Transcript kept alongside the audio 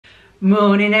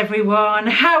Morning everyone,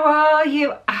 how are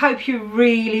you? I hope you're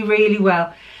really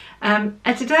well. And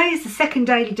today is the second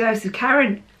daily dose of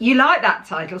Karen. You like that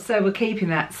title, so we're keeping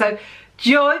that. So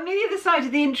join me the other side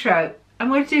of the intro. I'm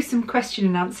going to do some question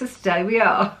and answers today, we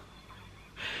are.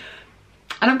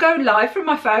 And I'm going live from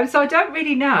my phone, so I don't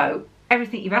really know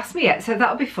everything you've asked me yet, so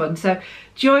that'll be fun. So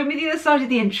join me the other side of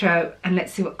the intro and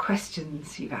let's see what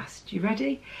questions you've asked. You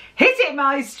ready? Hit it,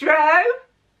 maestro!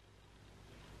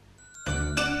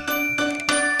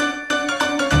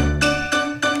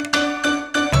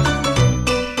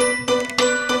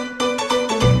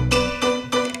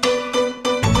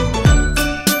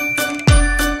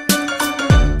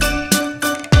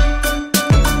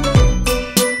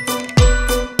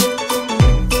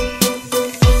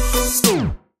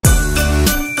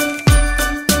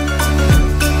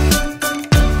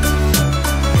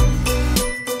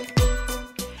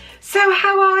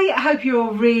 I hope you're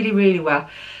all really well.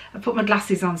 I put my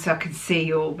glasses on so I can see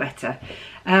you all better.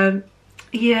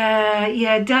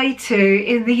 Yeah, day 2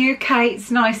 in the UK.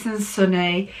 It's nice and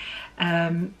sunny.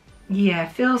 Yeah,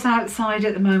 Phil's outside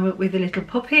at the moment with the little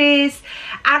puppies,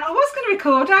 and I was going to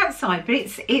record outside, but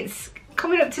it's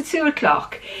coming up to 2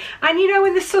 o'clock, and you know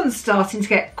when the sun's starting to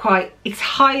get it's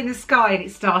high in the sky and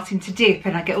it's starting to dip,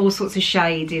 and I get all sorts of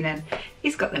shading, and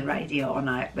he's got the radio on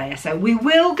out there, so we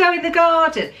will go in the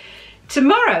garden.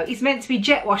 Tomorrow he's meant to be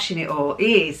jet washing it all.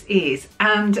 He is.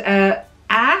 And our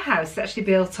house is actually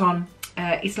built on,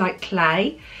 it's like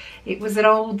clay. It was an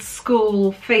old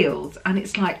school field and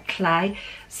it's like clay.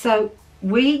 So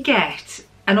we get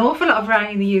an awful lot of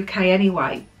rain in the UK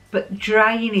anyway, but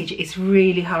drainage is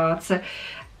really hard. So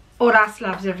all our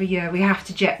slabs every year, we have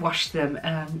to jet wash them.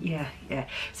 Yeah.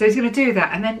 So he's going to do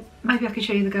that, and then maybe I can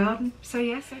show you the garden. So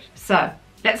yeah, so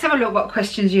let's have a look what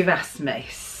questions you've asked me.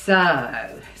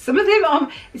 So, some of them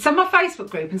it's on my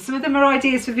Facebook group, and some of them are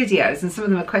ideas for videos, and some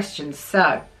of them are questions.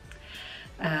 So,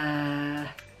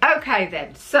 okay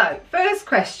then. So, first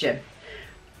question.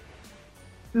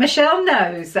 Michelle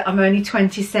knows that I'm only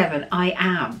 27. I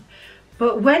am.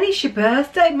 But when is your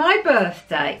birthday? My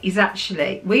birthday is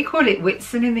actually, we call it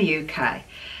Whitsun in the UK.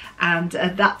 And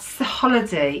that's the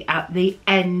holiday at the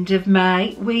end of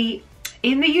May.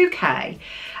 In the UK,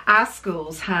 our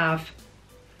schools have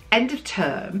end of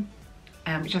term,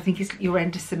 which I think is your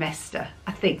end of semester,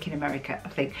 I think in America,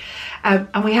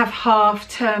 and we have half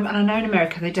term, and I know in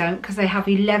America they don't, because they have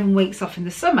 11 weeks off in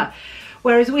the summer,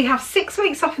 whereas we have 6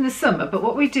 weeks off in the summer. But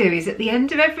what we do is at the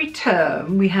end of every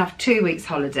term we have 2 weeks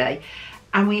holiday,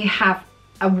 and we have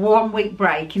a 1 week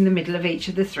break in the middle of each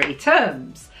of the 3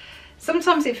 terms.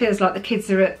 Sometimes it feels like the kids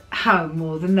are at home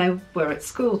more than they were at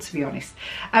school, to be honest.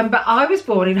 But I was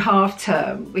born in half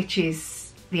term, which is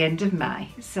the end of May.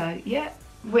 So yeah,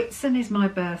 Whitsun is my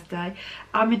birthday.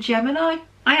 I'm a Gemini.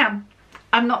 I am.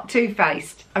 I'm not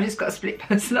two-faced. I've just got a split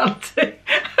personality.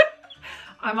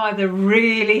 I'm either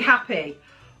really happy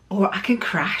or I can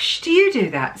crash. Do you do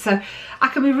that? So I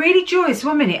can be really joyous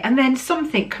 1 minute and then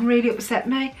something can really upset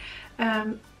me.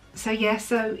 So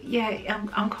yeah,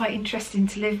 I'm quite interesting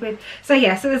to live with. So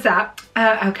yeah, so there's that.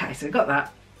 Okay, so we've got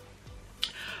that.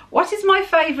 What is my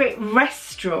favourite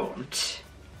restaurant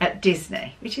at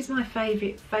Disney? Which is my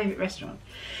favourite restaurant?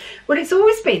 Well, it's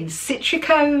always been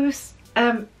Citrico's,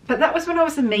 but that was when I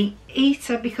was a meat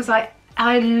eater, because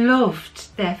I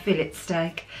loved their fillet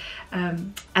steak,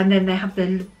 and then they have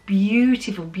the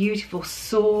beautiful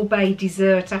sorbet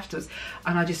dessert afterwards,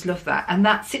 and I just love that. And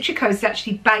that Citrico's is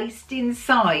actually based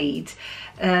inside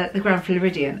the Grand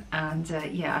Floridian, and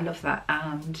yeah, I love that.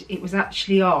 And it was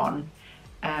actually on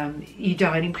your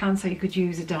dining plan, so you could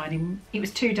use it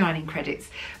was 2 dining credits,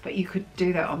 but you could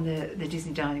do that on the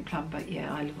Disney dining plan. But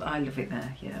yeah, I love it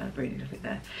there. Yeah, I really love it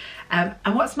there.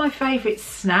 And what's my favourite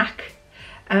snack?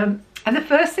 And the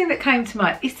first thing that came to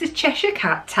mind is the Cheshire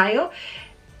Cat tail,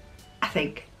 I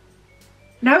think.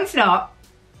 No, it's not.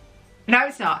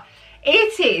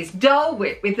 It is Dole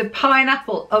Whip with the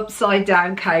pineapple upside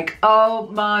down cake. Oh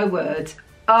my word,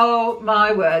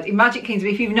 in Magic Kingdom,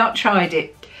 if you've not tried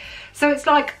it. So it's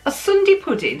like a sundae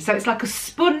pudding, so it's like a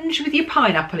sponge with your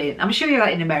pineapple in. I'm sure you're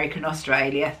that in America and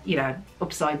Australia, you know,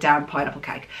 upside down pineapple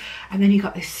cake. And then you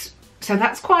got this, so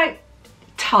that's quite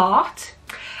tart.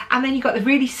 And then you got the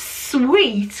really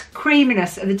sweet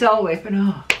creaminess of the Dole Whip, and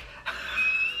oh, it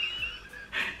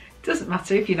doesn't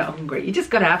matter if you're not hungry, you just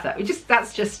got to have that.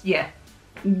 That's just, yeah,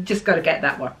 you just got to get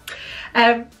that one.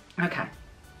 Okay.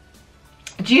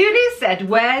 Julia said,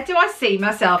 where do I see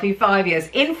myself in 5 years?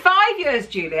 In 5 years,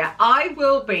 Julia, I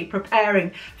will be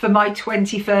preparing for my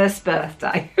 21st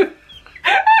birthday. And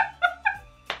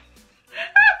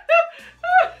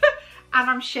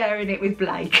I'm sharing it with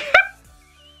Blake.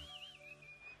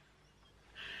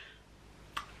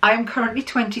 I am currently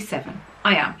 27.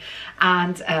 I am.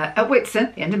 And at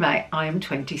Whitsun, the end of May, I am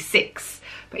 26.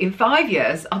 But in 5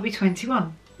 years, I'll be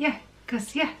 21. Yeah,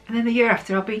 because, yeah. And then the year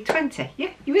after, I'll be 20.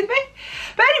 Yeah, you with me?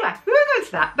 But anyway, we won't go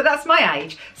into that. But that's my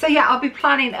age. So, yeah, I'll be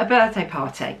planning a birthday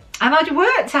party. And I'd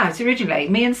worked out originally,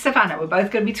 me and Savannah were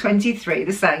both going to be 23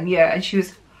 the same year. And she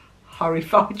was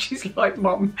horrified. She's like,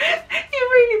 Mum, you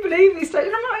really believe this? And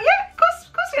I'm like, yeah, of course,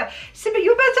 yeah. She said, but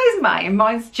your birthday's May and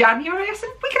mine's January. I said,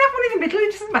 we can have one in the middle,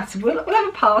 it doesn't matter. We'll have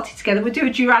a party together. We'll do a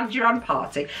Duran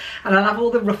party. And I'll have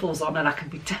all the ruffles on and I can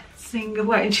be dancing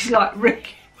away. And she's like, really?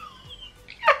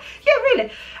 yeah, really.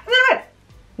 And then I went,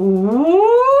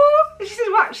 ooh. And she said,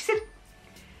 what? She said,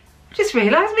 I just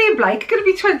realised me and Blake are going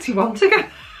to be 21 together.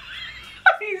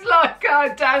 He's like, I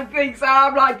don't think so.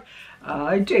 I'm like,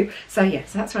 I do. So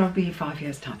yes, that's where I'll be in 5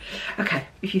 years' time. Okay,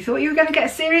 if you thought you were going to get a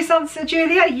serious answer,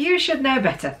 Julia, you should know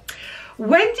better.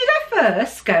 When did I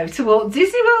first go to Walt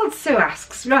Disney World? Sue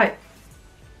asks. Right.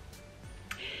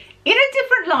 In a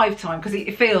different lifetime, because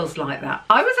it feels like that.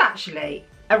 I was actually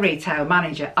a retail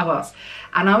manager. I was.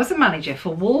 And I was a manager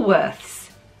for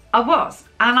Woolworths. I was.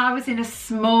 And I was in a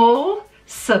small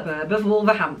suburb of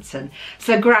Wolverhampton.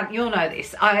 So Grant, you'll know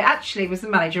this. I actually was the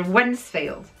manager of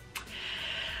Wensfield.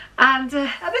 And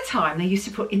at the time, they used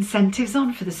to put incentives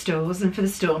on for the stores and for the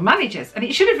store managers. And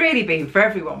it should have really been for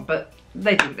everyone, but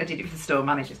they didn't. They did it for the store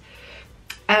managers.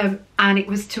 And it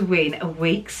was to win a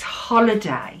week's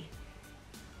holiday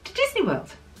to Disney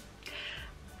World.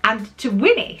 And to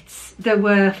win it, there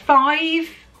were 5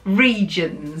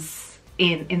 regions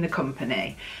in the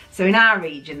company. So in our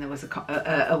region, there was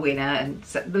a winner, and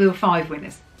so there were 5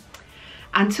 winners.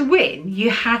 And to win, you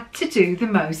had to do the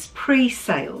most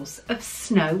pre-sales of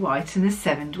Snow White and the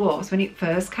 7 Dwarfs when it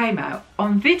first came out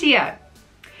on video.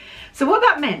 So what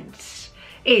that meant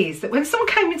is that when someone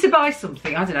came in to buy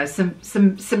something, I don't know,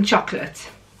 some chocolate,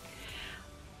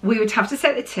 we would have to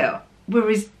set the till. We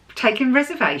were taking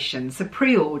reservations and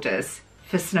pre-orders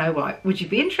for Snow White. Would you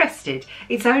be interested?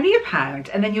 It's only £1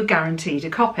 and then you're guaranteed a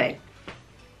copy.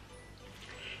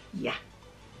 Yeah.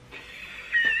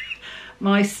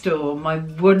 My store, my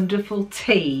wonderful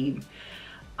team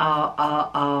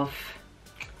I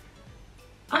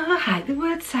hate the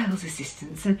word sales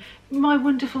assistants, and my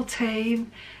wonderful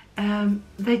team, they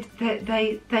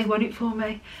won it for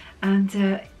me,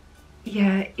 and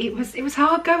yeah, it was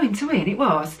hard going to win. It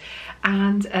was,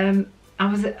 and I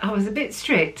was a bit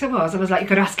strict. I was like, you've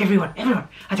got to ask everyone.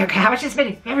 I don't care how much they're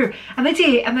spending, everyone, and they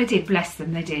did. Bless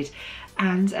them, they did,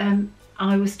 and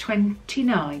I was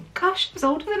 29. Gosh, I was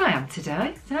older than I am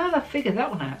today. So I figured that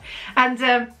one out. And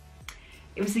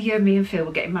it was the year me and Phil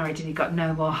were getting married and he got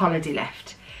no more holiday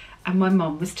left. And my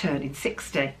mum was turning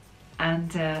 60.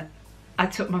 And I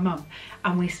took my mum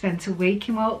and we spent a week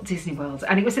in Walt Disney World.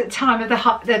 And it was at the time of the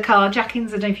carjackings.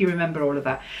 I don't know if you remember all of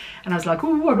that. And I was like,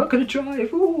 oh, I'm not going to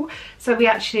drive. Ooh. So we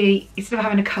actually, instead of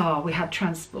having a car, we had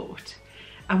transport.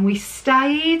 And we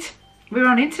were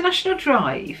on International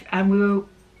Drive and we were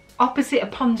opposite a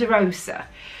Ponderosa.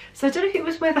 So I don't know if it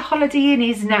was where the Holiday Inn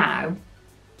is now,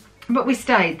 but we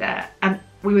stayed there and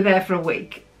we were there for a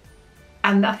week.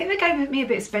 And I think they gave me a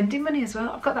bit of spending money as well.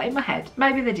 I've got that in my head.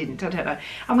 Maybe they didn't, I don't know.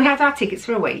 And we had our tickets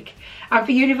for a week. And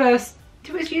for Universal,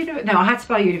 no, I had to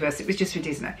buy Universal, it was just for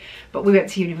Disney. But we went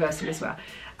to Universal as well.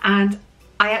 And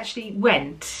I actually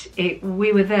went,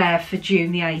 we were there for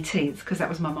June the 18th, because that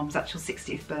was my mum's actual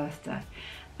 60th birthday.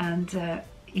 And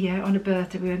yeah, on a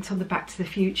birthday we went on the Back to the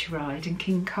Future ride and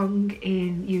King Kong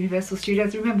in Universal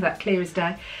Studios. I remember that clear as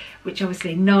day, which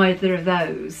obviously neither of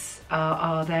those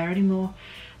are there anymore.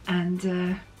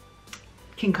 And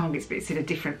King Kong, it's in a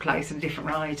different place and a different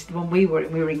ride. The one we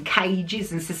were in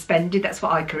cages and suspended. That's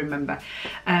what I can remember.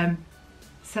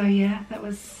 So yeah, that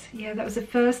was the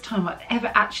first time I'd ever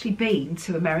actually been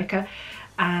to America,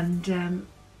 and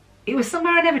it was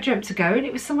somewhere I never dreamt to go, and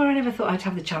it was somewhere I never thought I'd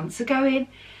have the chance of going.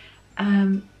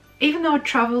 Even though I'd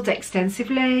travelled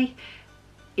extensively,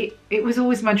 it was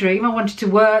always my dream. I wanted to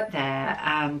work there,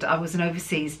 and I was an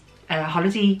overseas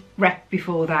holiday rep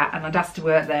before that, and I'd asked to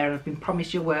work there, and I've been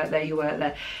promised you'll work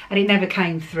there, and it never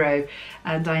came through.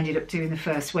 And I ended up doing the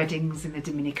first weddings in the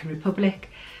Dominican Republic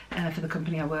for the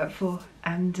company I worked for,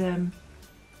 and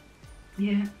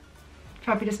yeah,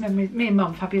 fabulous memories. Me and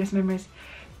Mum, fabulous memories.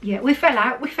 Yeah, we fell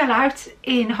out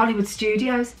in Hollywood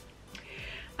Studios,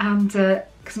 and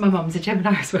because my mum's a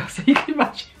Gemini as well, so you can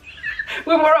imagine.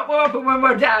 When we're up, and when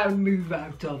we're down, move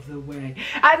out of the way.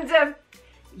 And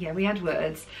yeah, we had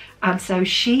words, and so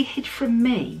she hid from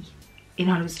me in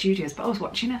Hollywood Studios, but I was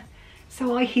watching her,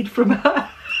 so I hid from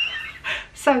her.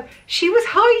 So she was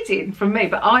hiding from me,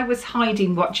 but I was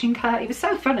hiding watching her. It was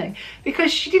so funny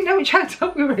because she didn't know which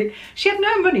hotel we were in. She had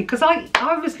no money because I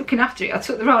was looking after it. I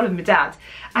took the role of my dad.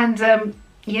 And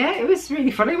yeah, it was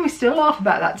really funny. And we still laugh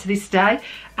about that to this day.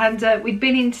 And we'd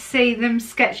been in to see them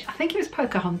sketch, I think it was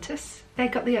Pocahontas. They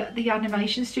got the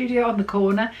animation studio on the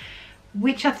corner,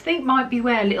 which I think might be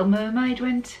where Little Mermaid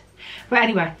went. But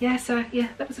anyway, yeah, so yeah,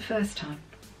 that was the first time.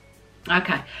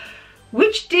 Okay.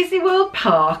 Which Disney World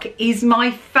park is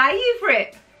my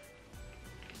favourite?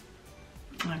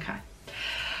 Okay.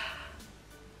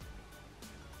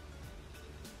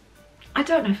 I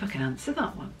don't know if I can answer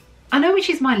that one. I know which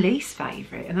is my least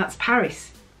favourite, and that's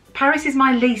Paris. Paris is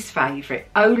my least favourite,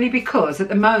 only because at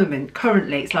the moment,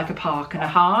 currently, it's like a park and a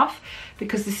half,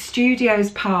 because the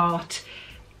studios part,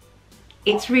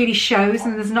 it's really shows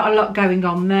and there's not a lot going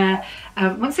on there.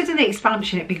 Once they're doing the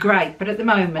expansion, it'd be great, but at the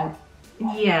moment,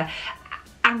 yeah.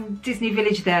 And Disney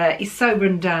Village there is so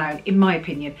run down, in my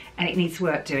opinion, and it needs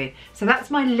work doing. So that's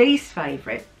my least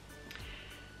favourite.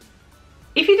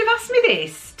 If you'd have asked me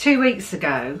this 2 weeks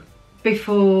ago,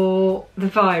 before the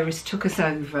virus took us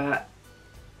over,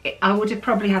 I would have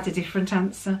probably had a different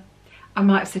answer. I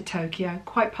might have said Tokyo.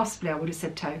 Quite possibly I would have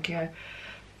said Tokyo,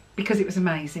 because it was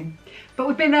amazing. But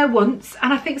we've been there once,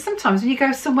 and I think sometimes when you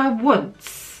go somewhere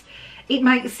once, it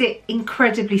makes it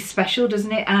incredibly special,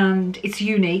 doesn't it? And it's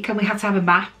unique, and we had to have a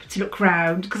map to look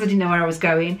around because I didn't know where I was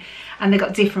going, and they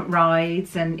got different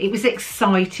rides, and it was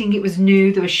exciting, it was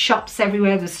new, there were shops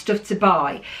everywhere, there was stuff to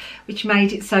buy, which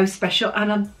made it so special,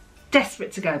 and I'm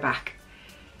desperate to go back.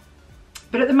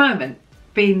 But at the moment,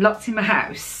 being locked in my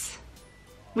house,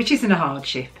 which isn't a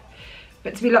hardship,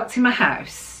 but to be locked in my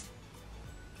house,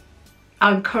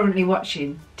 I'm currently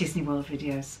watching Disney World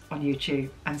videos on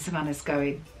YouTube, and Savannah's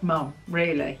going, Mum,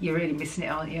 really? You're really missing it,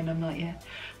 aren't you? And I'm like, yeah.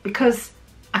 Because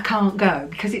I can't go,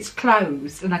 because it's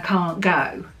closed and I can't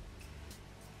go.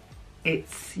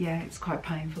 It's, yeah, it's quite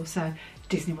painful. So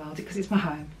Disney World, because it's my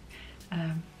home.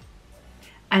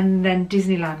 And then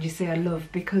Disneyland, you see, I love,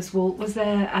 because Walt was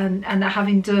there, and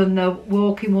having done the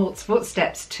Walking Walt's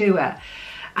Footsteps tour,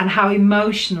 and how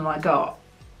emotional I got.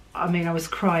 I mean, I was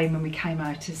crying when we came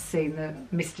out to see the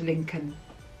Mr. Lincoln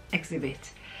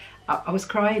exhibit. I was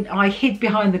crying. I hid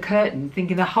behind the curtain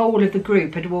thinking the whole of the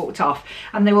group had walked off,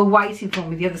 and they were waiting for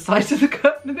me the other side of the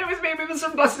curtain, and there was me with my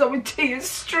sunglasses on with tears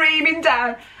streaming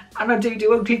down. And I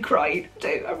do ugly crying.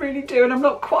 I really do, and I'm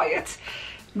not quiet.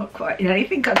 Not quite, you know, you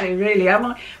think I do really, am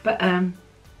I? But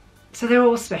so they're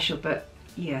all special, but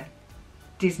yeah,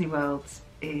 Disney World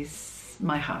is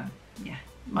my home. Yeah,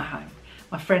 my home.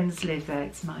 My friends live there.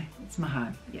 It's my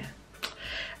home. Yeah.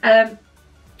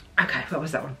 Okay, what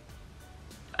was that one?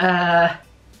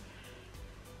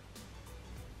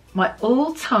 My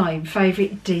all-time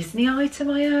favourite Disney item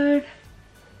I own.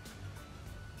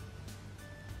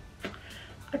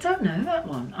 I don't know that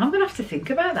one. I'm gonna have to think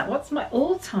about that. What's my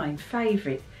all-time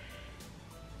favourite?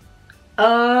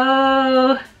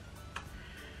 Oh,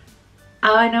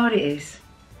 I know what it is.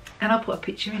 And I'll put a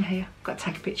picture in here. I've got to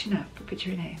take a picture now. Put a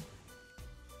picture in here.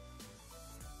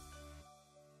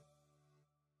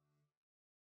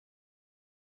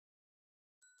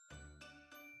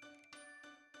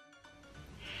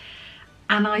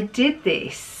 And I did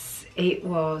this, it'd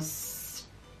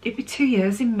be 2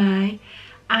 years in May,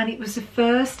 and it was the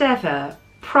first ever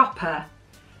proper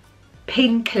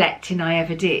pin collecting I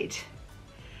ever did.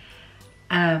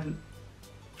 And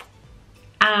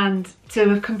to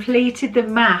have completed the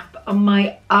map on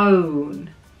my own,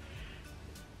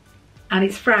 and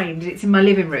it's framed, it's in my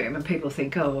living room, and people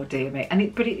think, oh dear me, and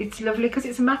it's lovely because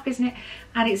it's a map, isn't it?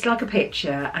 And it's like a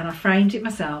picture, and I framed it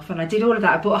myself, and I did all of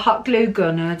that. I bought a hot glue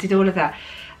gun and I did all of that,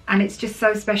 and it's just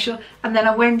so special. And then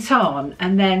I went on,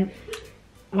 and then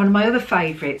one of my other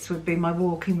favourites would be my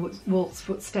Walking Walt's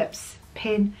Footsteps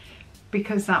pin,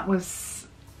 because that was,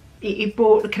 it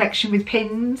bought the collection with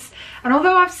pins. And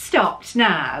although I've stopped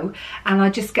now and I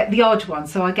just get the odd one,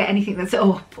 so I get anything that's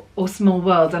Up or Small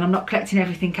World, and I'm not collecting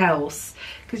everything else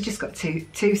because it just got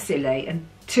too silly and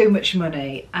too much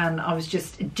money, and I was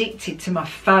just addicted to my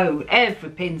phone. Every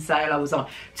pin sale I was on,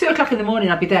 2 o'clock in the morning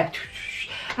I'd be there,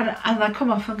 and I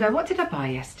come off and go, what did I buy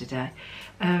yesterday?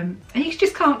 And you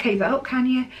just can't keep that up, can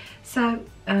you? So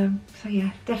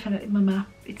yeah, definitely my map.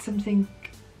 It's something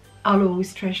I'll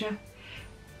always treasure.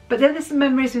 But then there's some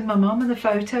memories with my mum, and the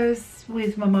photos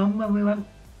with my mum when we went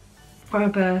for her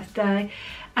birthday,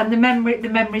 and the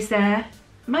memories there.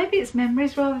 Maybe it's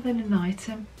memories rather than an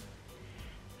item.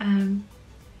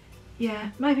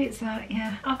 Yeah, maybe it's that.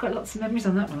 Yeah, I've got lots of memories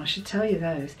on that one. I should tell you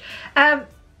those.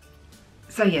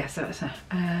 So yeah,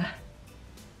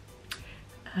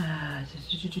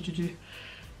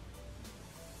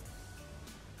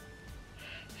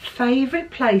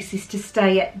 favourite places to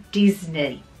stay at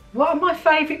Disney. What are my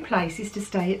favourite places to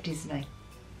stay at Disney?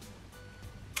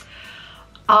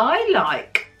 I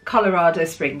like Colorado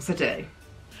Springs, I do.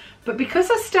 But because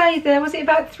I stayed there, was it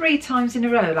about 3 times in a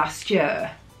row last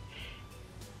year,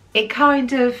 it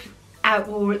kind of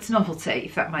outwore its novelty,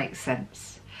 if that makes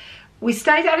sense. We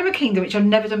stayed at Animal Kingdom, which I've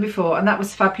never done before, and that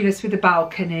was fabulous, with the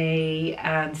balcony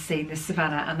and seeing the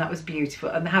savannah, and that was beautiful.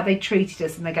 And how they treated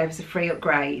us, and they gave us a free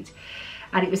upgrade,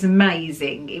 and it was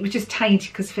amazing. It was just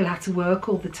tainted because Phil had to work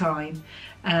all the time.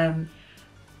 I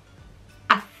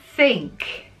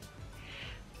think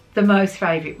the most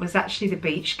favourite was actually the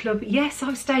beach club. Yes,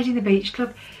 I've stayed in the beach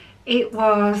club. It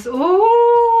was,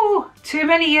 oh, too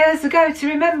many years ago to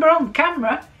remember on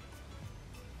camera.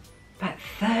 About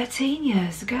 13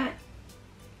 years ago.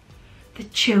 The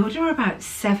children were about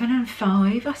 7 and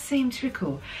 5, I seem to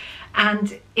recall.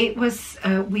 And it was,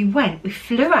 we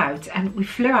flew out on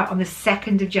the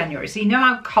 2nd of January. So you know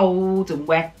how cold and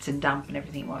wet and damp and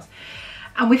everything was.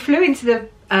 And we flew into the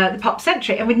Pop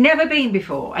Century, and we'd never been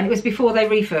before. And it was before they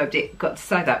refurbed it. Got to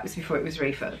say that, it was before it was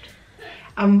refurbed.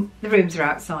 The rooms are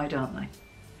outside, aren't they?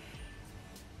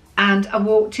 And I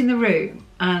walked in the room,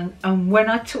 and when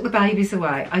I took the babies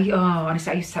away,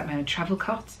 honestly, I used to take my own travel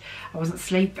cots. I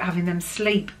wasn't having them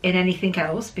sleep in anything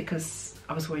else because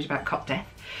I was worried about cot death.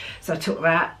 So I took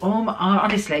that.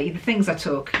 Honestly, the things I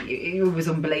took, it was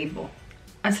unbelievable.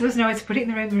 And so there was nowhere to put it in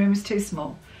the room. The room was too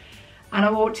small. And I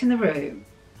walked in the room,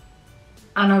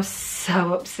 and I was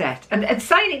so upset. And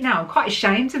saying it now, I'm quite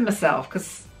ashamed of myself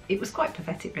because it was quite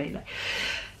pathetic, really,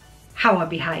 how I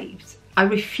behaved. I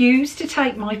refused to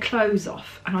take my clothes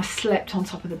off, and I slept on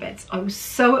top of the beds. I was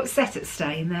so upset at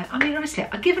staying there. I mean, honestly,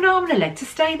 I'd give an arm and a leg to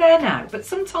stay there now, but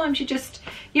sometimes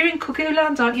you're in cuckoo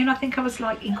land, aren't you? And I think I was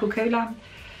like in cuckoo land.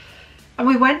 And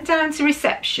we went down to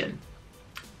reception,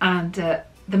 and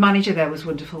the manager there was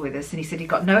wonderful with us, and he said he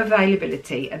got no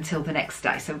availability until the next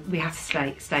day, so we had to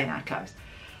stay in our clothes.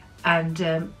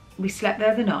 And we slept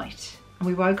there the night. And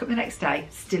we woke up the next day,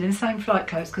 still in the same flight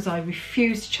clothes, because I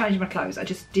refused to change my clothes. I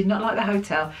just did not like the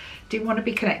hotel, didn't want to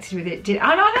be connected with it.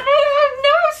 I don't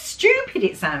know how stupid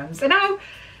it sounds, and how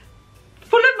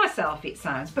full of myself it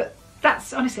sounds, but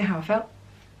that's honestly how I felt.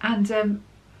 And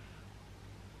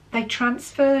they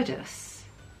transferred us.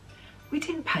 We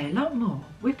didn't pay a lot more.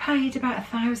 We paid about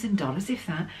 $1,000, if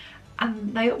that,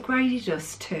 and they upgraded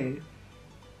us to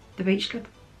the beach club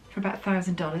for about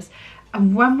 $1,000.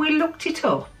 And when we looked it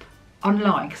up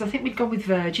online, because I think we'd gone with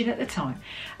Virgin at the time,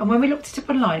 and when we looked it up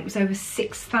online, it was over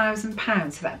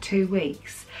 £6,000 for that 2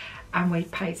 weeks, and we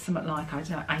paid something like, I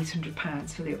don't know, £800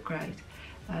 for the upgrade.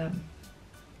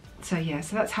 So yeah,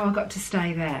 so that's how I got to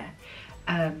stay there.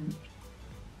 And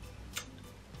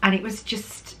it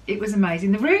was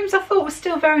amazing. The rooms I thought were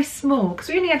still very small, because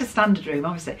we only had a standard room,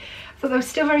 obviously. I thought they were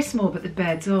still very small, but the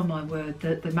beds, oh my word,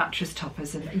 the mattress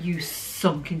toppers, and you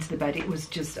sunk into the bed. It was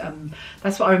just,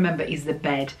 that's what I remember is the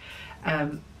bed.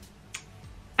 And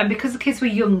because the kids were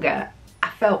younger, I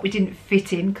felt we didn't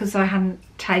fit in because I hadn't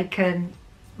taken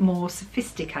more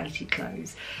sophisticated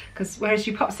clothes. Because whereas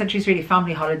your Pop Century is really a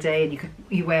family holiday and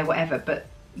you wear whatever, but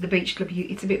the beach club,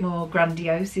 it's a bit more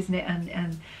grandiose, isn't it?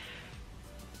 And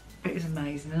it was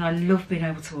amazing, and I love being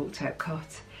able to walk to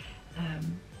Epcot.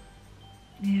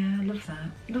 Yeah, I love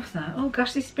that. Love that. Oh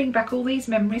gosh, this is bringing back all these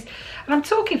memories, and I'm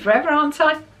talking forever, aren't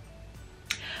I?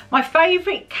 My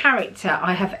favourite character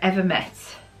I have ever met.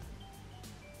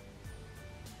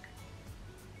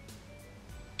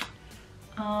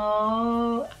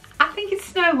 Oh, I think it's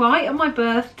Snow White on my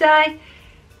birthday.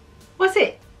 Was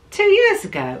it 2 years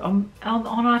ago on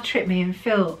our trip, me and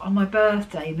Phil, on my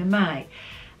birthday in the May?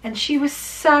 And she was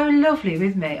so lovely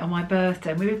with me on my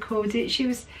birthday, and we recorded it. She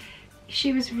was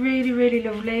really, really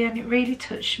lovely, and it really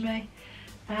touched me.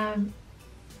 And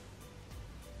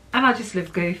I just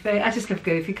love Goofy. I just love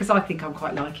Goofy because I think I'm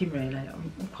quite like him, really.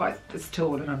 I'm quite as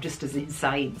tall and I'm just as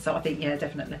insane. So I think, yeah,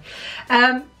 definitely.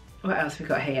 What else we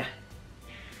got here?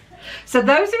 So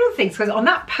those are all things, because on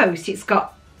that post it's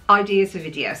got ideas for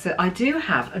videos. So I do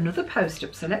have another post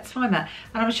up, so let's find that.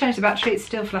 And I'm going to change the battery. It's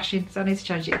still flashing, so I need to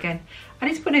change it again. I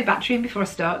need to put a new battery in before I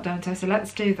start, don't I? So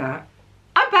let's do that.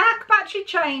 I'm back, battery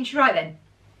change. Right then.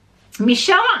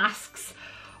 Michelle asks,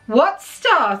 what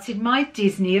started my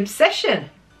Disney obsession?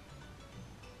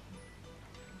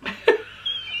 I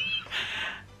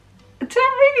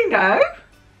don't really know.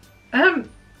 I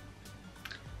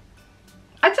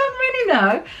don't really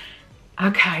know.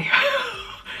 Okay.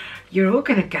 You're all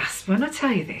going to gasp when I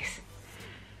tell you this.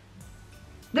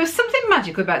 There was something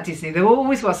magical about Disney. There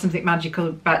always was something magical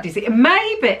about Disney. And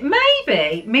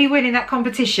maybe me winning that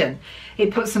competition,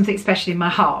 it put something special in my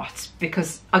heart,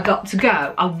 because I got to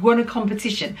go. I won a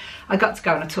competition. I got to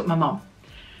go and I took my mum.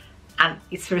 And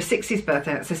it's for a 60th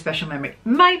birthday. It's a special memory.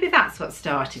 Maybe that's what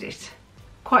started it.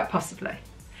 Quite possibly.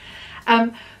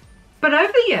 But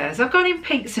over the years, I've gone in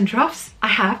peaks and troughs.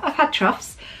 I've had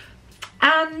troughs.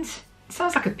 And it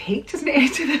sounds like a pig, doesn't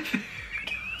it?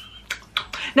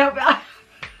 No, but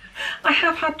I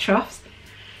have had troughs.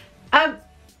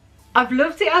 I've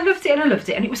loved it, I loved it and I loved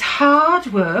it. And it was hard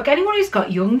work. Anyone who's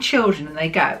got young children and they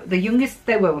go, the youngest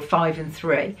they were 5 and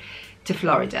 3, to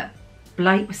Florida.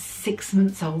 Blake was 6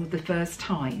 months old the first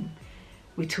time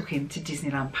we took him to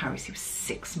Disneyland Paris. He was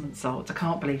 6 months old. I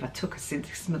can't believe I took a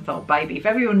 6-month-old baby. If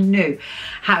everyone knew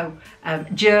how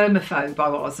germaphobe I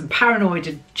was and paranoid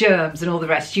of germs and all the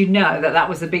rest, you know that that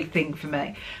was a big thing for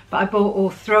me. But I bought all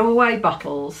throwaway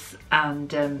bottles,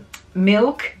 and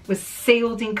milk was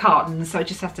sealed in cartons, so I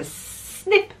just had to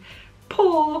snip,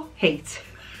 pour, heat,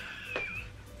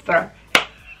 throw.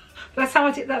 That's how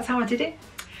I did it.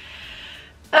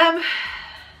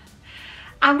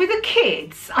 And with the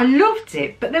kids, I loved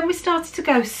it, but then we started to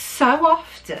go so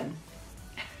often.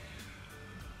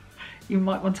 You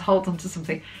might want to hold on to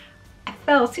something. I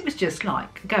felt it was just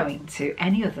like going to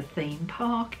any other theme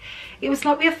park. It was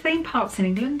like we have theme parks in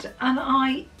England, and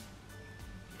I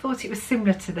thought it was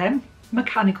similar to them.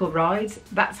 Mechanical rides,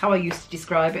 that's how I used to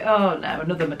describe it. Oh no,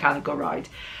 another mechanical ride.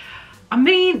 I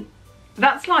mean,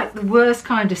 that's like the worst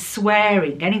kind of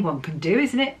swearing anyone can do,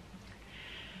 isn't it?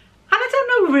 And I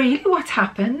don't know really what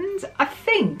happened. I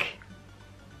think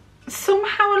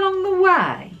somehow along the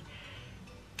way,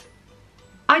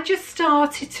 I just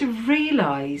started to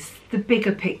realise the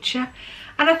bigger picture.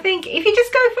 And I think if you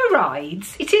just go for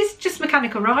rides, it is just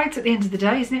mechanical rides at the end of the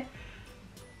day, isn't it?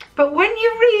 But when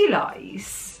you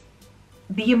realise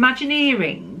the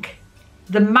Imagineering,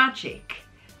 the magic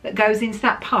that goes into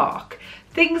that park,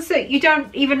 things that you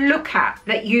don't even look at,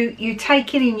 that you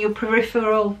take in your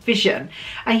peripheral vision,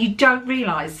 and you don't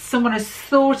realise someone has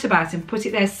thought about and put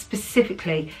it there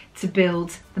specifically to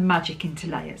build the magic into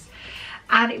layers.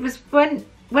 And it was when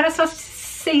I started to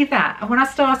see that, and when I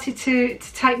started to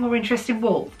take more interest in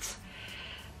Walt,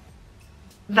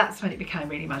 that's when it became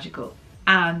really magical.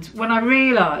 And when I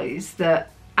realised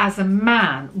that as a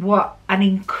man, what an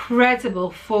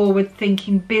incredible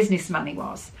forward-thinking businessman he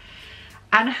was,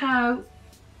 and how,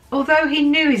 although he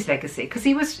knew his legacy, because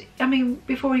he was, I mean,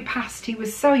 before he passed, he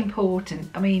was so important.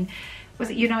 I mean, was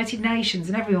it United Nations,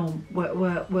 and everyone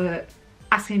were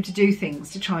asking him to do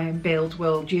things to try and build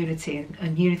world unity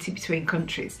and unity between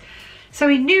countries. So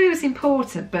he knew he was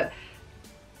important, but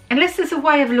unless there's a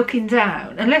way of looking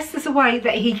down, unless there's a way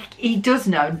that he does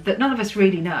know, that none of us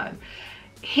really know,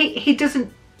 he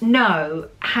doesn't know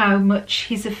how much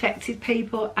he's affected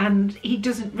people, and he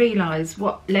doesn't realise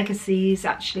what legacy is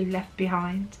actually left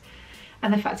behind,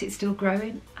 and the fact it's still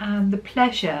growing, and the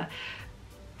pleasure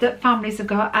that families have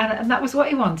got. And that was what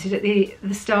he wanted at the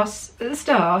start. At the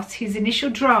start, his initial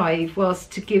drive was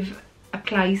to give a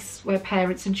place where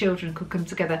parents and children could come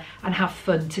together and have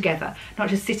fun together, not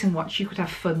just sit and watch. You could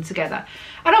have fun together.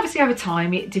 And obviously over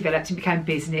time it developed and became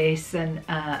business, and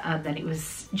then it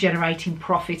was generating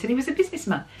profit, and he was a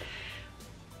businessman.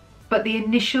 But the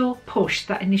initial push,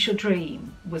 that initial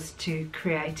dream, was to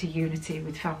create a unity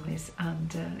with families,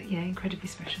 and yeah, incredibly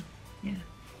special. Yeah,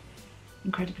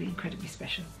 incredibly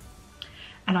special.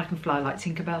 And I can fly like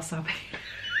Tinkerbell, so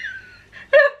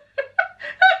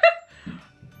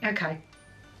okay,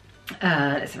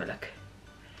 let's have a look.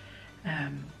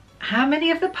 How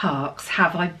many of the parks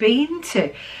have I been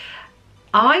to?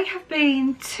 I have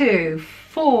been to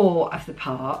 4 of the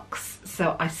parks,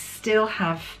 so I still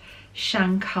have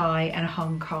Shanghai and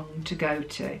Hong Kong to go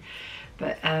to.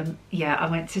 But yeah, I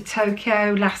went to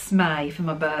Tokyo last May for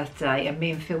my birthday, and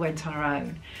me and Phil went on our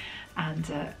own,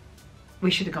 and we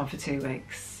should have gone for 2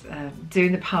 weeks.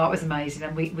 Doing the park was amazing,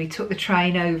 and we took the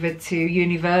train over to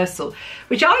Universal,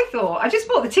 which I thought, I just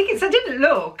bought the tickets, I didn't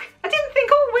look. I didn't think,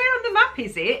 oh, where on the map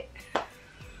is it?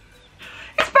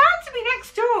 It's bound to be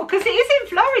next door, because it is in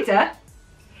Florida.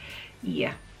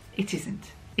 Yeah, it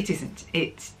isn't. It isn't.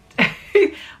 It's,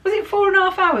 was it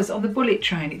 4.5 hours on the bullet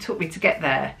train it took me to get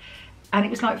there? And it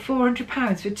was like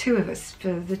 £400 for 2 of us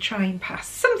for the train pass,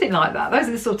 something like that. Those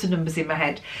are the sort of numbers in my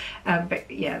head. But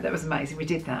yeah, that was amazing. We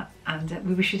did that,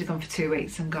 and we should have gone for 2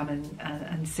 weeks and gone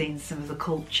and seen some of the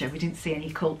culture. We didn't see any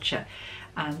culture,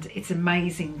 and it's an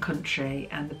amazing country,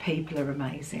 and the people are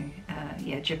amazing.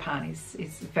 Yeah, Japan is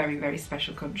a very, very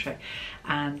special country,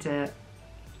 and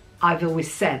I've always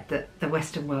said that the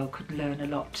Western world could learn a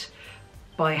lot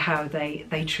by how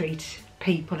they treat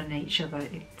people and each other.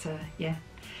 Yeah,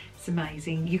 it's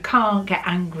amazing. You can't get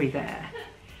angry there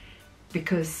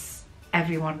because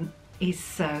everyone is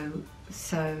so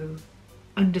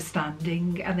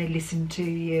understanding, and they listen to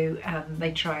you and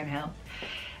they try and help.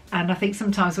 And I think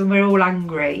sometimes when we're all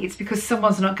angry, it's because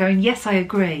someone's not going, yes, I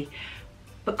agree,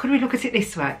 but could we look at it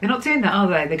this way? They're not doing that, are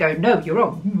they? They're going, no, you're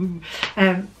wrong.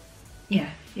 Yeah,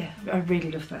 I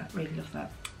really love that, really love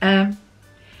that.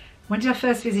 When did I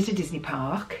first visit a Disney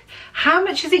park? How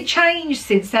much has it changed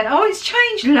since then? Oh, it's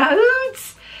changed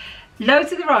loads.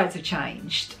 Loads of the rides have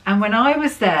changed. And when I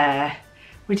was there,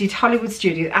 we did Hollywood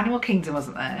Studios. Animal Kingdom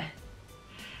wasn't there.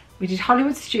 We did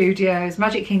Hollywood Studios,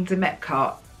 Magic Kingdom,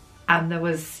 Epcot, and there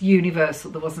was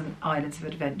Universal. There wasn't Islands of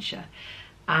Adventure.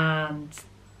 And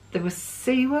there was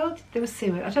SeaWorld. There was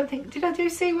SeaWorld. I don't think, did I do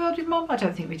SeaWorld with Mum? I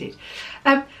don't think we did.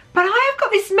 But I have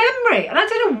got this memory, and I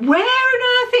don't know where on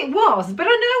earth it was, but I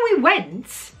know we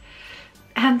went.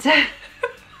 And for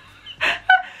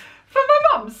my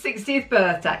mum's 60th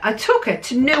birthday, I took her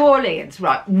to New Orleans.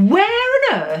 Right, where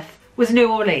on earth was New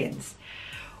Orleans?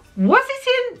 Was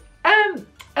it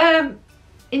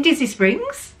in Disney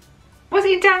Springs? Was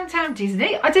it in downtown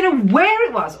Disney? I don't know where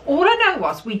it was. All I know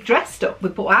was we dressed up, we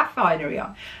put our finery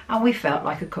on, and we felt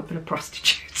like a couple of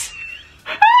prostitutes.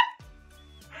 You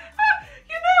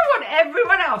know what?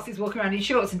 Everyone else is walking around in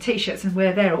shorts and t-shirts, and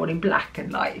we're there all in black,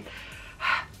 and like,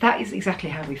 that is exactly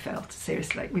how we felt.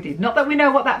 Seriously, we did. Not that we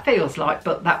know what that feels like,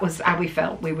 but that was how we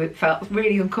felt. We felt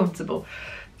really uncomfortable.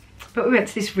 But we went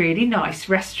to this really nice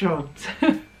restaurant.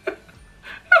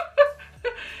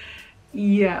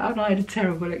 Yeah, and I had a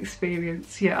terrible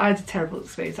experience. Yeah, I had a terrible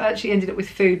experience. I actually ended up with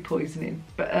food poisoning.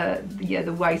 But yeah,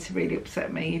 the waiter really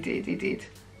upset me. He did.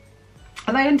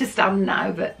 And I understand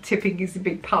now that tipping is a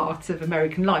big part of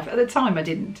American life. At the time, I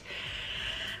didn't.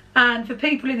 And for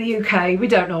people in the UK, we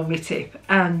don't normally tip.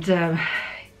 And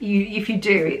if you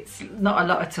do, it's not a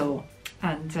lot at all.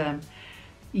 And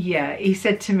yeah, he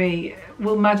said to me,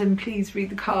 "Will madam please read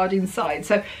the card inside?"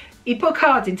 So he put a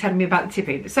card in telling me about the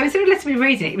tipping. So instead of letting me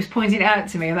read it, he was pointing it out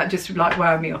to me, and that just like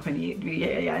wound me up, and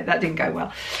yeah, that didn't go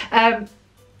well.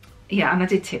 Yeah, and I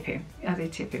did tip him.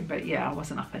 But yeah, I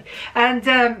wasn't happy. And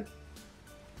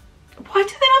why do they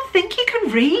not think you can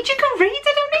read? You can read.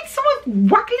 I don't need someone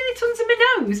waggling it under my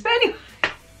nose. But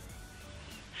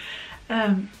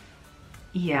anyway.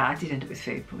 Yeah, I did end up with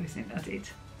food poisoning. I did.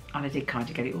 And I did kind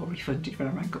of get it all refunded when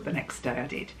I rang up the next day. I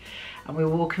did. And we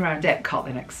were walking around Epcot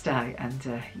the next day,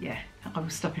 and yeah, I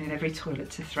was stopping in every toilet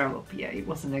to throw up. Yeah, it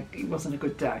wasn't a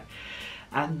good day.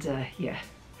 And yeah,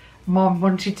 Mum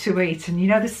wanted to eat, and you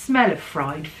know the smell of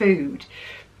fried food,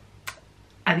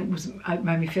 and it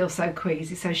made me feel so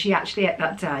queasy. So she actually ate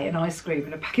that day an ice cream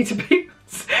and a packet of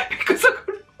peanuts because I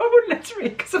wouldn't let her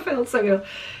eat because I felt so ill.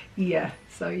 Yeah,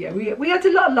 so yeah, we had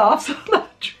a lot of laughs on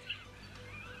that trip.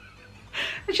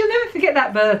 And she'll never forget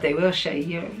that birthday, will she?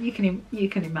 You can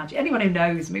imagine. Anyone who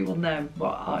knows me will know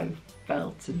what I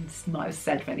felt and might have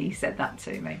said when he said that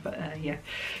to me. But yeah.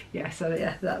 So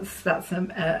yeah, that's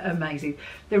amazing.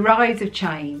 The rides have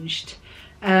changed,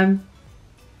 and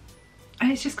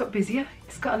it's just got busier.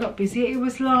 It's got a lot busier. It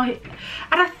was like,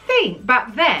 and I think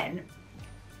back then,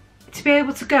 to be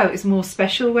able to go is more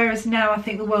special. Whereas now, I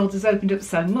think the world has opened up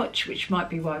so much, which might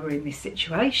be why we're in this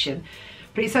situation.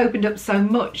 But it's opened up so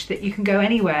much that you can go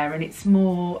anywhere, and it's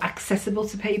more accessible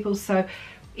to people. So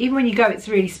even when you go, it's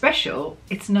really special.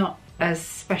 It's not as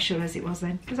special as it was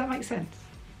then. Does that make sense?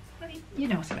 You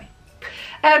know what I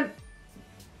mean.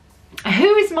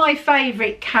 Who is my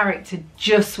favourite character?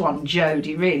 Just one,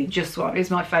 Jodie, really, just one.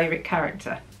 Who's my favourite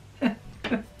character?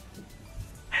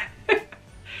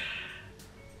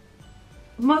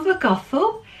 Mother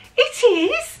Gothel? It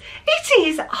is. It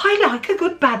is. I like a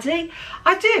good baddie.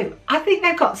 I do. I think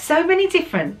they've got so many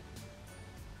different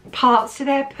parts to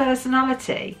their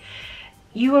personality.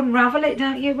 You unravel it,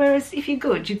 don't you? Whereas if you're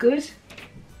good, you're good.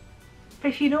 But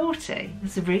if you're naughty,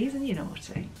 there's a reason you're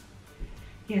naughty.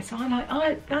 Yes,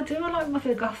 I do. I like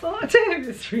Mother Gothel. I do.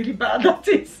 It's really bad, that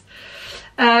is.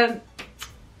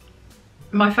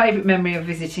 My favourite memory of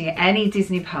visiting any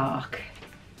Disney park.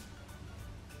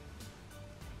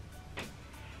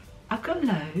 I've got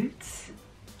loads.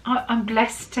 I'm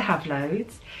blessed to have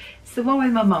loads. It's the one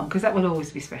with my mum, because that will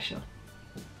always be special.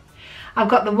 I've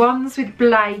got the ones with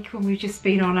Blake when we've just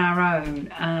been on our own,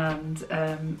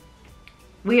 and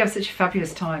we have such a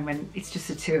fabulous time when it's just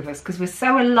the two of us, because we're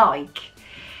so alike,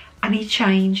 and he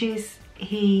changes.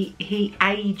 He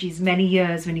ages many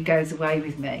years when he goes away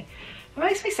with me. It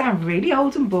makes me sound really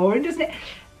old and boring, doesn't it?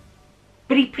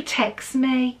 But he protects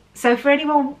me. So for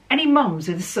any mums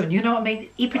with a son, you know what I mean?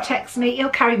 He protects me, he'll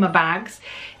carry my bags,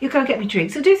 he'll go and get me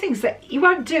drinks, he'll do things that he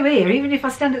won't do here. Even if I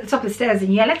stand at the top of the stairs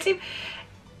and yell at him,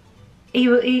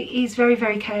 he's very,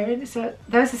 very caring. So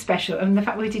those are special. And the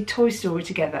fact we did Toy Story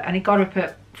together, and he got up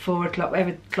at 4 o'clock,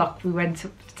 whatever clock we went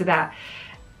to that,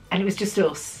 and it was just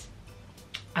us.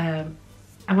 And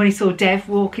when he saw Dev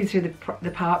walking through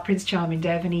the park, Prince Charming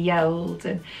Dev, and he yelled,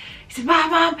 and he said, "Mum,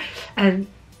 Mum!" And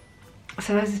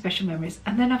so those are special memories.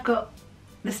 And then I've got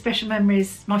the special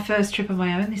memories, my first trip on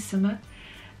my own this summer,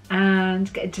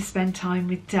 and getting to spend time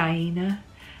with Dana.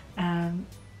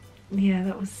 Yeah,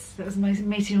 that was amazing,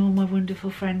 meeting all my wonderful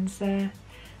friends there.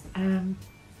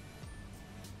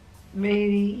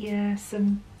 Really, yeah,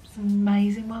 some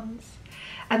amazing ones.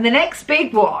 And the next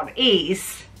big one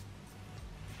is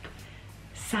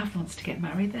Sav wants to get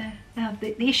married there. Now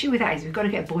the issue with that is we've got to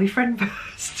get a boyfriend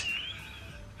first.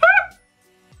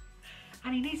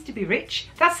 And he needs to be rich.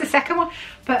 That's the second one.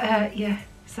 But yeah,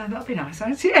 so that'll be nice,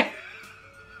 won't it?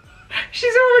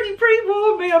 She's already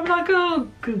pre-warned me. I'm like, oh,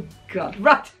 good God.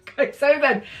 Right, okay, so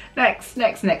then, next.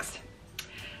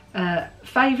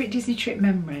 Favourite Disney trip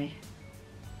memory?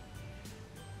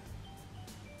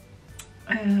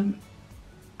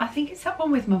 I think it's that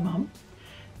one with my mum.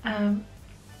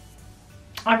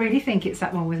 I really think it's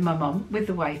that one with my mum, with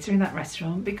the waiter in that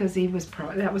restaurant, because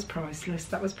that was priceless.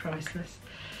 That was priceless.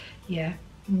 Yeah.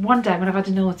 One day when I've had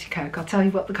a naughty Coke, I'll tell you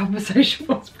what the conversation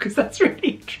was, because that's really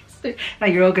interesting. Now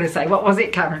you're all going to say, what was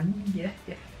it, Karen? Yeah.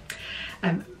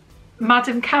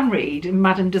 Madam can read, and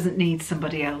Madam doesn't need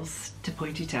somebody else to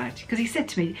point it out. Because he said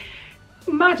to me,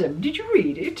 Madam, did you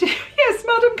read it? Yes,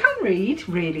 Madam can read.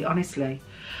 Really, honestly.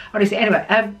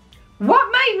 Anyway,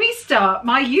 what made me start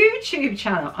my YouTube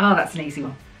channel? Oh, that's an easy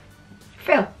one.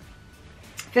 Phil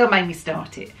made me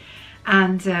start it.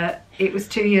 And it was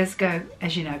 2 years ago,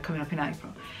 as you know, coming up in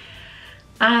April.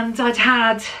 And I'd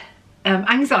had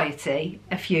anxiety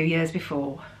a few years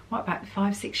before. What, about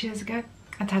 5-6 years ago?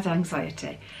 I'd had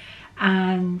anxiety.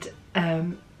 And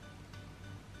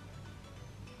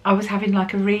I was having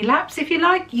like a relapse, if you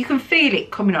like. You can feel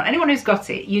it coming on. Anyone who's got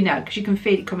it, you know, because you can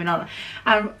feel it coming on.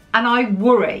 And I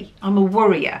worry. I'm a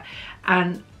worrier.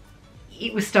 And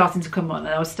it was starting to come on,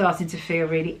 and I was starting to feel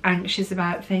really anxious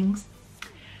about things.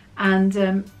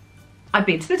 And I'd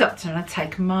been to the doctor, and I'd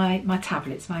taken my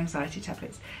tablets, my anxiety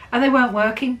tablets, and they weren't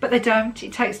working. But they don't.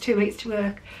 It takes 2 weeks to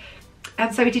work.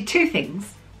 And so we did two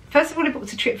things. First of all, he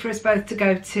booked a trip for us both to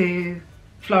go to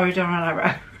Florida on our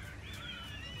own.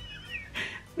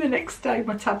 The next day,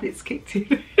 my tablets kicked in.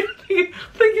 I think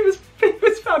it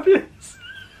was fabulous.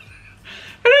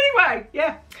 But anyway,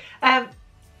 yeah.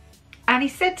 And he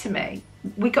said to me,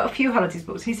 we got a few holidays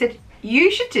booked, and he said,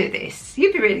 you should do this.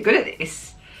 You'd be really good at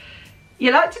this.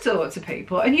 You like to talk to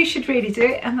people, and you should really do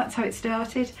it. And that's how it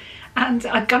started. And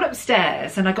I'd gone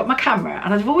upstairs, and I got my camera,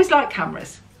 and I've always liked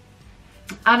cameras.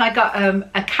 And I got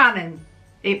a Canon.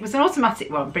 It was an automatic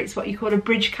one, but it's what you call a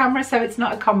bridge camera, so it's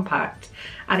not a compact,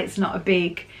 and it's not a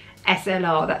big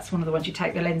SLR. That's one of the ones you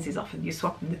take the lenses off and you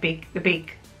swap them, the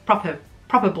big proper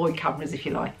boy cameras, if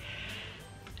you like.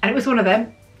 And it was one of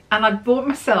them. And I bought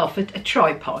myself a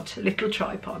tripod, a little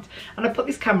tripod, and I put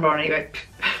this camera on, and it went.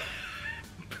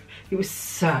 It was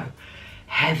so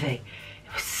heavy.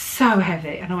 It was so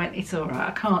heavy, and I went, it's all right.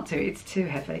 I can't do it. It's too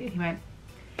heavy. And he went,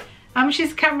 how much is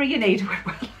the camera you need? I went,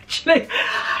 well, actually,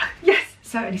 yes.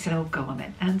 So, and he said, oh, go on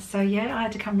then. And so, yeah, I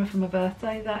had a camera for my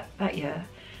birthday that year.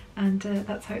 And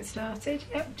that's how it started.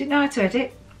 Yep, didn't know how to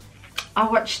edit. I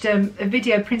watched a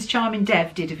video, Prince Charming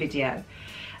Dev did a video.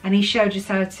 And he showed us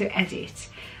how to edit.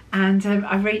 And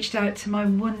I reached out to my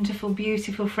wonderful,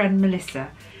 beautiful friend, Melissa.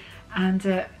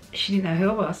 And she didn't know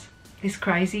who I was. This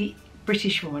crazy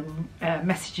British woman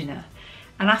messaging her.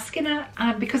 And asking her,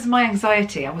 and because of my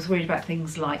anxiety, I was worried about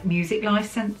things like music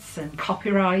license and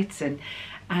copyright,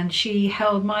 and she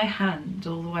held my hand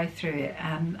all the way through it,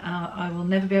 and I will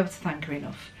never be able to thank her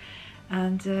enough.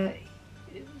 And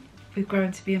we've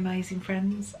grown to be amazing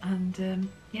friends, and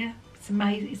yeah, it's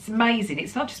amazing.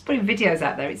 It's not just putting videos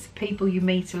out there, it's the people you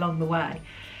meet along the way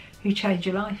who change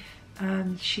your life,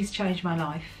 and she's changed my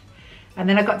life. And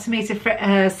then I got to meet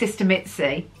her sister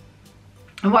Mitzi.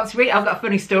 And I've got a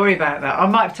funny story about that. I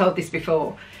might have told this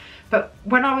before, but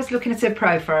when I was looking at her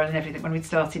profile and everything, when we'd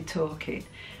started talking,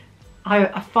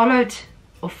 I followed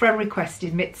or friend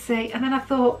requested Mitzi, and then I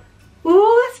thought,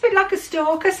 oh, that's a bit like a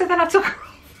stalker, so then I took her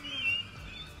off.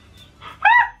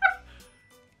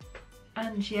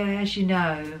 And yeah, as you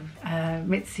know,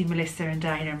 Mitzi, Melissa and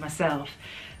Dana and myself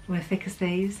were thick as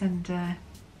thieves, and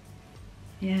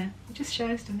yeah, it just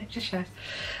shows, doesn't it? It just shows.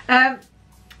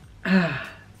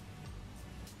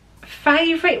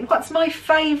 What's my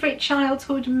favourite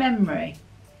childhood memory?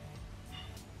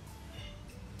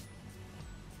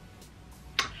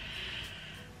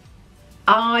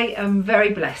 I am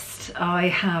very blessed. I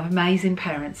have amazing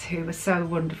parents who were so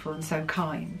wonderful and so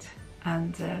kind,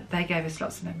 and they gave us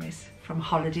lots of memories, from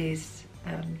holidays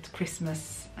to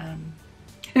Christmas.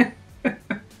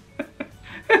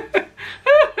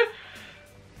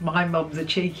 My mum's a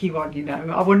cheeky one, you know.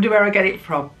 I wonder where I get it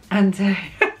from. And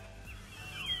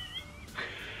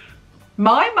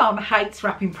my mum hates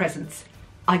wrapping presents.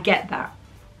 I get that.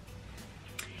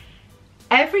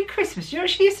 Every Christmas, do you know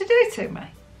what she used to do to me?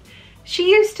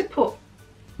 She used to put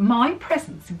my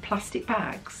presents in plastic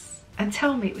bags and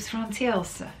tell me it was for Auntie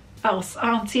Elsie,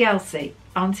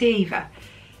 Auntie Eva,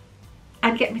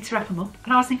 and get me to wrap them up.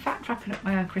 And I was in fact wrapping up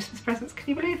my own Christmas presents. Can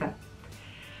you believe that?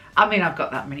 I mean, I've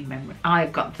got that many memories.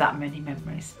 I've got that many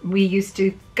memories. We used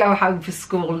to go home for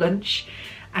school lunch,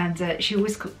 and she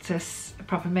always cooked us a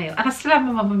proper meal. And I still have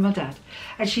my mum and my dad,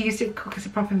 and she used to cook us a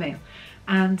proper meal.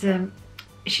 And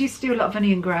she used to do a lot of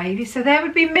onion gravy. So there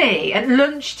would be me at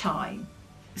lunchtime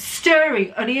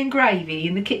stirring onion gravy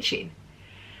in the kitchen.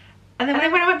 And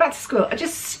then when I went back to school, I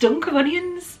just stunk of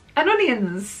onions. And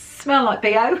onions smell like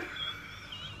BO.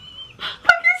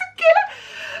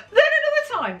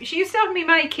 She used to have me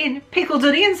making pickled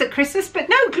onions at Christmas, but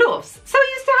no gloves. So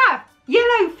I used to have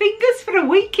yellow fingers for a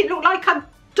week. It looked like I'd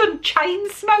done chain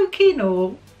smoking.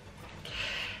 Or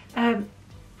the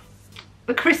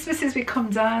Christmases we come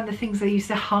down, the things I used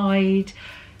to hide,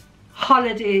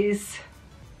 holidays.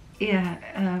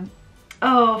 Yeah.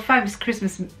 Oh, famous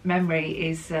Christmas memory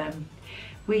is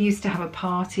we used to have a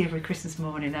party every Christmas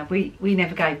morning. Now we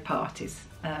never gave parties.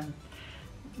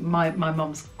 My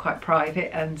mum's quite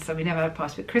private, and so we never had a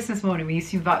party, but Christmas morning we used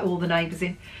to invite all the neighbours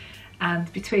in,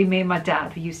 and between me and my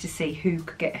dad we used to see who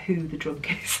could get who the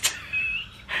drunkest.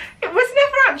 It was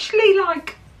never actually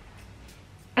like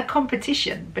a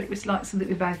competition, but it was like something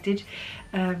we both did.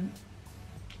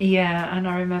 Yeah, and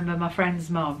I remember my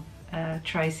friend's mum,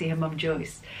 Tracy, her mum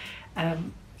Joyce,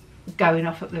 going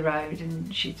off up the road,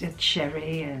 and she did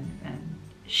Sherry and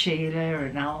Sheila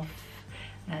and Alf.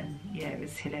 And yeah, it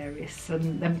was hilarious.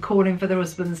 And them calling for their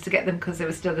husbands to get them because they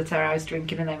were still at our house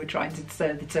drinking, and they were trying to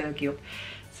serve the turkey up.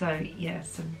 So yeah,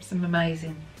 some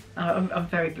amazing. I'm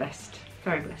very blessed,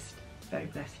 very blessed, very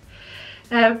blessed.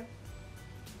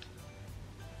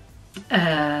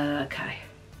 Okay.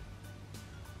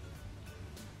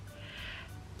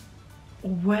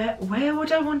 Where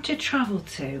would I want to travel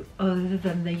to other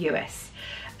than the US?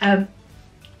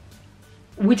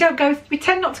 We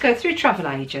tend not to go through travel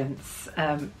agents.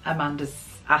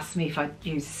 Amanda's asked me if I'd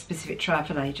use a specific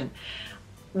travel agent.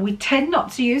 We tend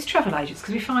not to use travel agents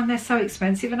because we find they're so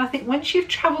expensive, and I think once you've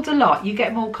travelled a lot you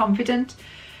get more confident.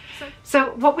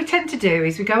 So what we tend to do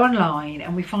is we go online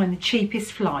and we find the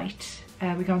cheapest flight.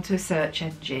 We go onto a search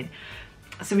engine.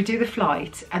 So we do the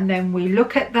flight, and then we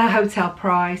look at the hotel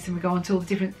price, and we go onto all the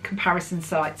different comparison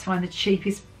sites, find the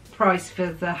cheapest price for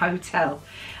the hotel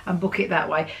and book it that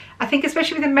way. I think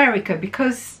especially with America,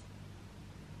 because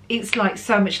it's like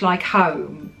so much like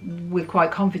home, we're quite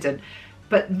confident.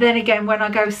 But then again, when I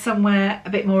go somewhere a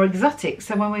bit more exotic,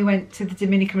 so when we went to the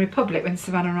Dominican Republic, when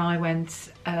Savannah and I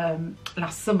went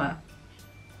last summer,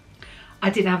 I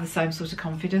didn't have the same sort of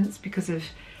confidence, because of,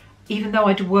 even though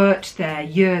I'd worked there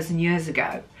years and years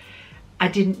ago, I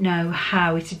didn't know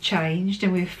how it had changed,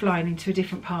 and we were flying into a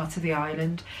different part of the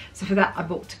island. So for that I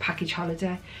booked a package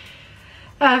holiday.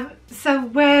 So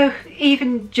where,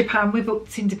 even Japan, we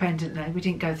booked independently, we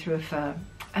didn't go through a firm.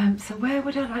 So where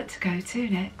would I like to go to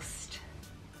next?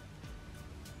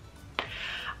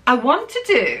 I want to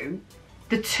do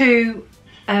the two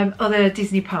other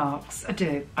Disney parks.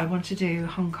 I want to do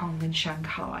Hong Kong and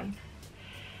Shanghai.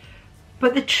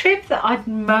 But the trip that I'd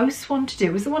most want to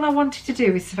do was the one I wanted to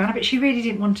do with Savannah, but she really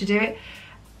didn't want to do it.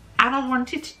 And I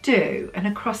wanted to do an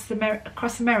across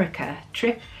America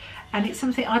trip. And it's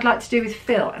something I'd like to do with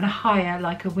Phil, and hire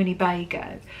like a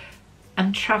Winnebago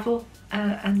and travel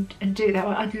and do that.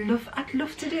 I'd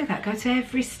love to do that. Go to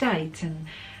every state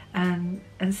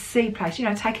and see places. You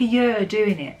know, take a year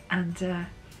doing it. And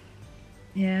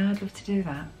yeah, I'd love to do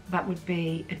that. That would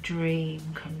be a dream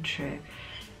come true.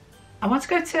 I want to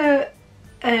go to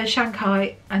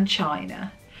Shanghai and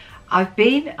China. I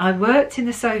worked in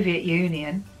the Soviet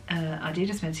Union. I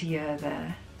spent a year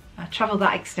there. I travelled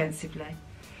that extensively.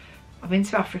 I've been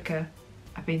to Africa,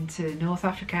 I've been to North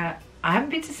Africa, I haven't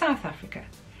been to South Africa.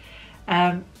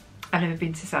 I've never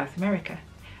been to South America.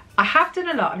 I have done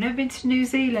a lot. I've never been to New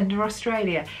Zealand or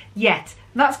Australia yet.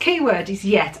 And that's keyword, is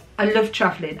yet. I love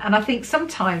travelling, and I think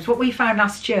sometimes what we found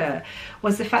last year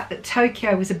was the fact that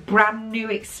Tokyo was a brand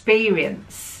new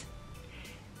experience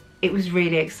it was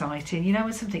really exciting. You know,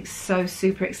 when something's so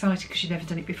super exciting because you've never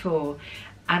done it before.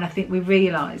 And I think we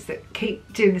realised that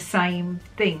keep doing the same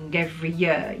thing every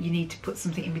year. You need to put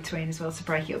something in between as well to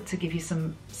break it up, to give you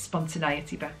some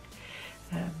spontaneity back.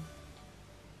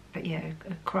 But yeah,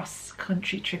 a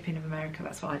cross-country trip in America,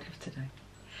 that's what I'd love to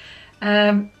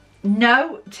do.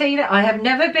 No, Tina, I have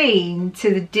never been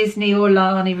to the Disney or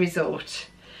Lani resort.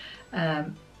 I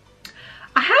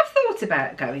have thought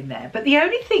about going there, but the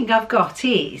only thing I've got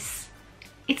is,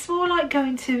 it's more like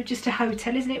going to just a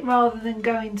hotel, isn't it, rather than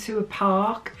going to a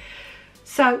park.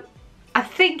 So I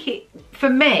think for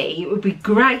me, it would be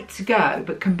great to go,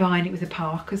 but combine it with a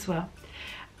park as well.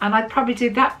 And I'd probably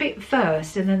do that bit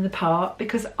first and then the park,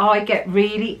 because I get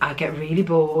really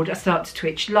bored. I start to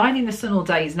twitch. Lying in the sun all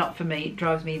day is not for me. It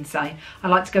drives me insane. I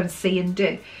like to go and see and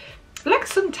do. I like a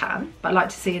suntan, but I like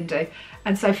to see and do.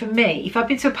 And so for me, if I've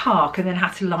been to a park and then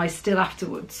had to lie still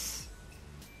afterwards,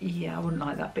 yeah, I wouldn't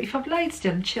like that. But if I've laid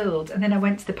still and chilled and then I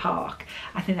went to the park,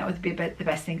 I think that would be the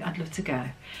best thing. I'd love to go.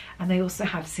 And they also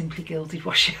have Simply Gilded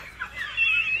washing.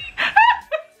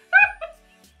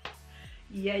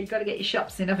 Yeah, you've got to get your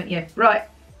shops in, haven't you? Right.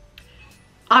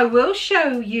 I will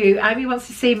show you. Amy wants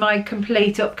to see my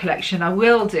complete up collection. I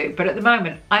will do. But at the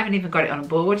moment, I haven't even got it on a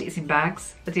board. It's in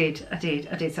bags. I did.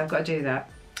 So I've got to do that.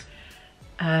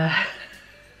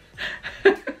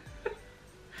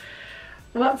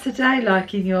 What's a day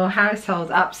like in your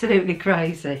household? Absolutely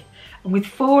crazy. And with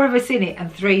 4 of us in it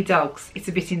and 3 dogs, it's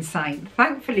a bit insane.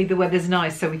 Thankfully, the weather's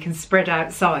nice so we can spread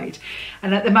outside.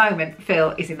 And at the moment,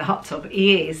 Phil is in the hot tub.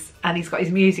 He is, and he's got his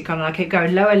music on, and I keep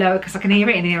going lower, lower, because I can hear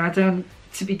it in here. I don't want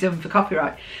to be done for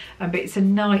copyright. But it's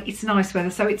nice weather,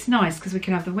 so it's nice because we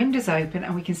can have the windows open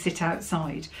and we can sit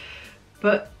outside.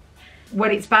 But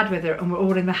when it's bad weather and we're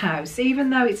all in the house,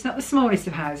 even though it's not the smallest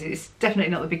of houses, it's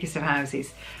definitely not the biggest of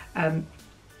houses,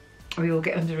 we all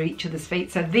get under each other's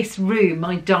feet. So this room,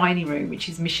 my dining room, which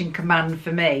is mission command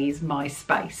for me, is my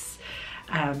space.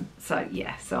 So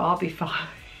yeah, so I'll be fine.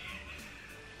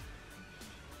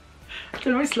 I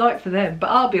don't know what it's like for them, but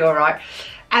I'll be all right.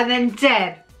 And then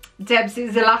Deb's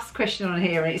is the last question on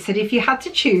here, and it said, if you had to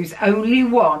choose only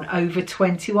one over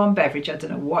 21 beverage, I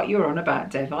don't know what you're on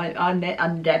about, Deb. I'm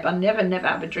Deb, I never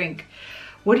have a drink.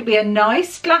 Would it be a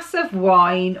nice glass of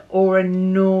wine or a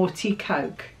naughty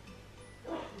Coke?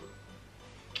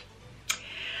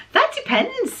 That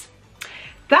depends.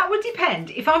 That would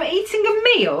depend. If I'm eating a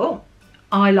meal,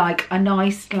 I like a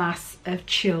nice glass of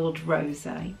chilled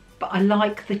rosé. But I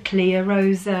like the clear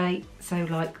rosé, so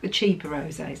like the cheaper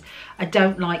rosés. I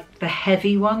don't like the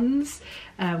heavy ones.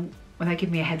 When they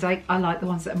give me a headache, I like the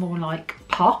ones that are more like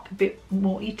pop, a bit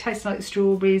more, you taste like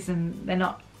strawberries and they're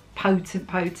not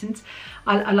potent.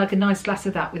 I like a nice glass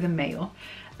of that with a meal.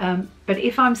 But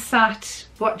if I'm sat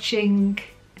watching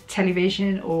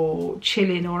television or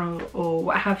chilling or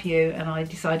what have you, and I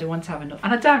decide I want to have and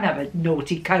I don't have a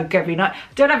naughty Coke every night,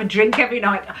 I don't have a drink every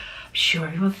night. I'm sure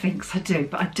everyone thinks I do,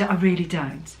 but I really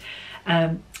don't.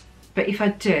 But if I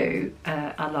do,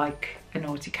 I like a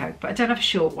naughty Coke, but I don't have a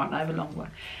short one, I have a long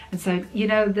one. And so, you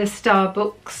know, the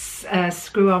Starbucks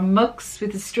screw-on mugs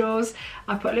with the straws,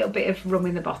 I put a little bit of rum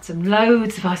in the bottom,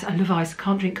 loads of ice. I love ice, I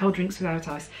can't drink cold drinks without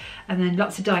ice, and then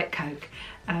lots of Diet Coke.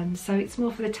 And so it's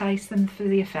more for the taste than for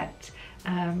the effect.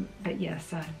 But yeah,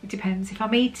 so it depends if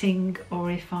I'm eating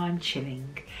or if I'm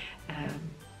chilling.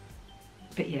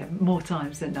 But yeah, more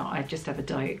times than not, I just have a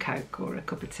Diet Coke or a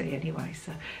cup of tea anyway.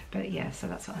 So, but yeah, so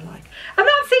that's what I like. And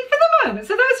that's it for the moment.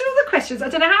 So those are all the questions. I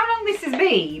don't know how long this has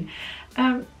been,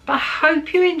 but I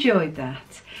hope you enjoyed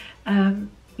that.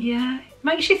 Yeah, it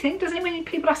makes you think, doesn't it, when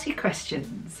people ask you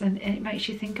questions, and it makes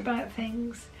you think about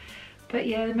things. But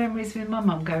yeah, the memories with my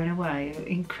mum going away are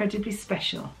incredibly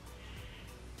special.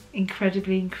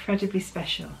 Incredibly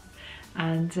special.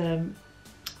 And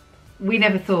we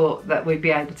never thought that we'd be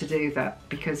able to do that,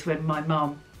 because when my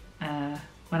mum,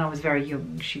 when I was very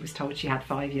young, she was told she had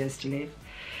 5 years to live.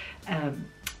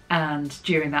 And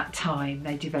during that time,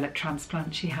 they developed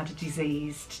transplant. She had a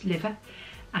diseased liver,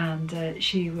 and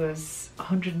she was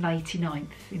 189th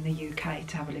in the UK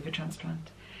to have a liver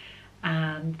transplant.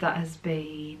 And that has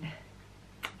been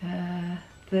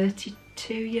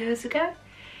 32 years ago,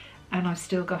 and I've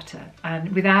still got her.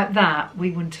 And without that, we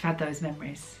wouldn't have had those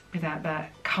memories. Without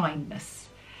that kindness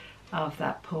of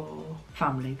that poor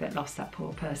family that lost that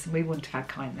poor person, we wouldn't have had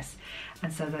kindness.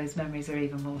 And so those memories are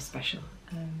even more special.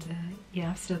 And yeah,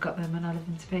 I've still got them and I love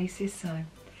them to pieces. So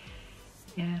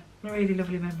yeah, really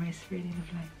lovely memories, really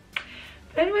lovely.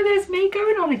 But anyway, there's me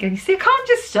going on again. You see, I can't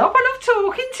just stop. I love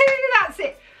talking to you, that's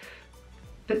it.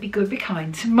 But be good, be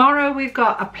kind. Tomorrow we've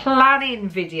got a planning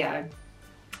video.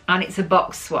 and it's a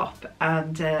box swap,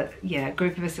 and yeah, a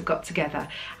group of us have got together,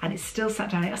 and it's still sat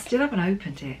down. I still haven't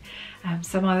opened it,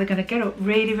 so I'm either going to get up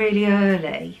really, really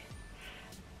early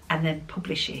and then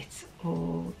publish it,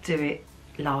 or do it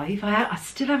live. I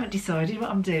still haven't decided what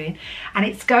I'm doing, and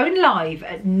it's going live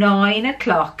at 9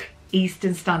 o'clock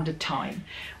Eastern Standard Time,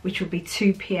 which will be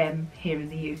 2 p.m. here in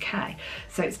the UK.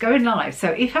 So it's going live. So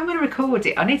if I'm going to record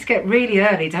it, I need to get really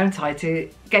early, don't I, to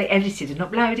get it edited and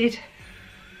uploaded.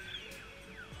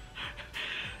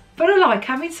 But I like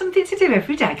having something to do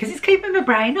every day because it's keeping my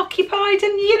brain occupied,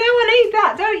 and you know I need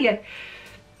that, don't you?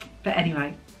 But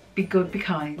anyway, be good, be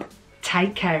kind,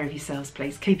 take care of yourselves,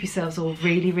 please. Keep yourselves all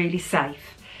really, really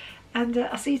safe. And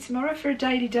I'll see you tomorrow for a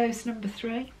daily dose number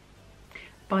 3.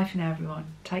 Bye for now,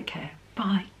 everyone. Take care.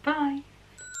 Bye. Bye.